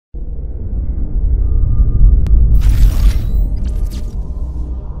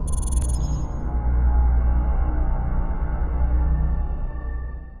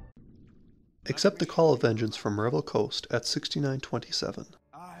Accept the call of vengeance from REVIL KOST at 6927.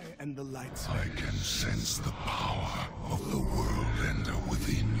 I and the lights. I can sense the power of the world ender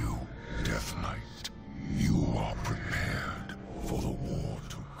within you, Death Knight. You are prepared for the war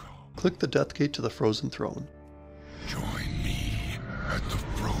to come. Click the Death Gate to the Frozen Throne. Join me at the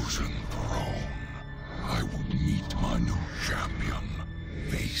Frozen Throne. I will meet my new champion,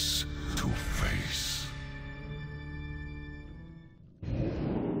 face to face.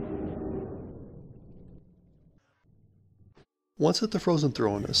 Once at the Frozen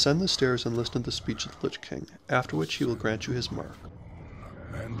Throne, ascend the stairs and listen to the speech of the Lich King, after which he will grant you his mark.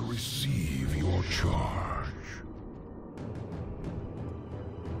 And receive your charge.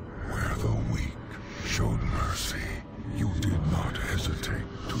 Where the weak showed mercy, you did not hesitate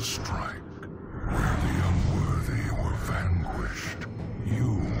to strike. Where the unworthy were vanquished,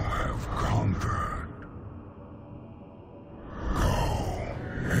 you have conquered. Go,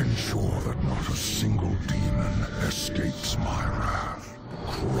 ensure that not a single demon escapes my wrath.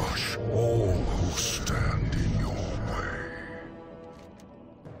 Crush all who stand in your way.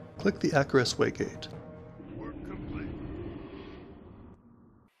 Click the ACHERUS WAYGATE.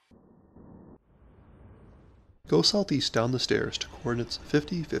 Go southeast down the stairs to coordinates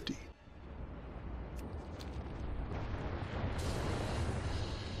 50-50.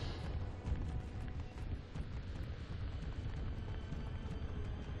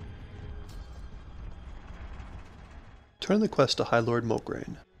 Turn the quest to HIGHLORD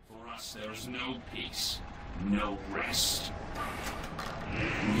MOGRAINE. For us there is no peace, no rest.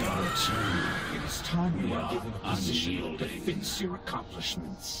 We are eternal. It is time you are given a position that fits your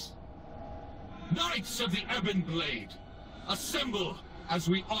accomplishments. Knights of the Ebon Blade, assemble as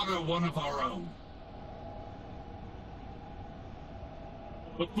we honor one of our own.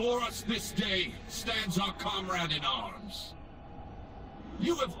 Before us this day stands our comrade in arms.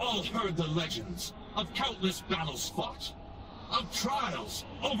 You have all heard the legends of countless battles fought, of trials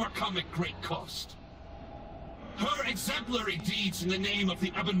overcome at great cost. Her exemplary deeds in the name of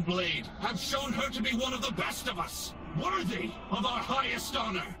the Ebon Blade have shown her to be one of the best of us, worthy of our highest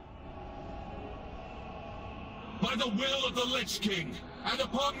honor. By the will of the Lich King, and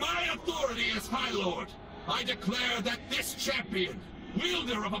upon my authority as HIGHLORD, I declare that this champion,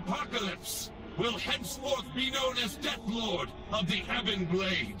 wielder of Apocalypse, will henceforth be known as Death Lord of the Ebon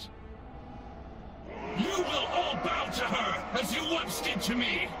Blade. You will all bow to her as you once did to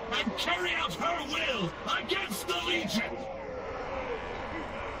me, and carry out her will against the Legion!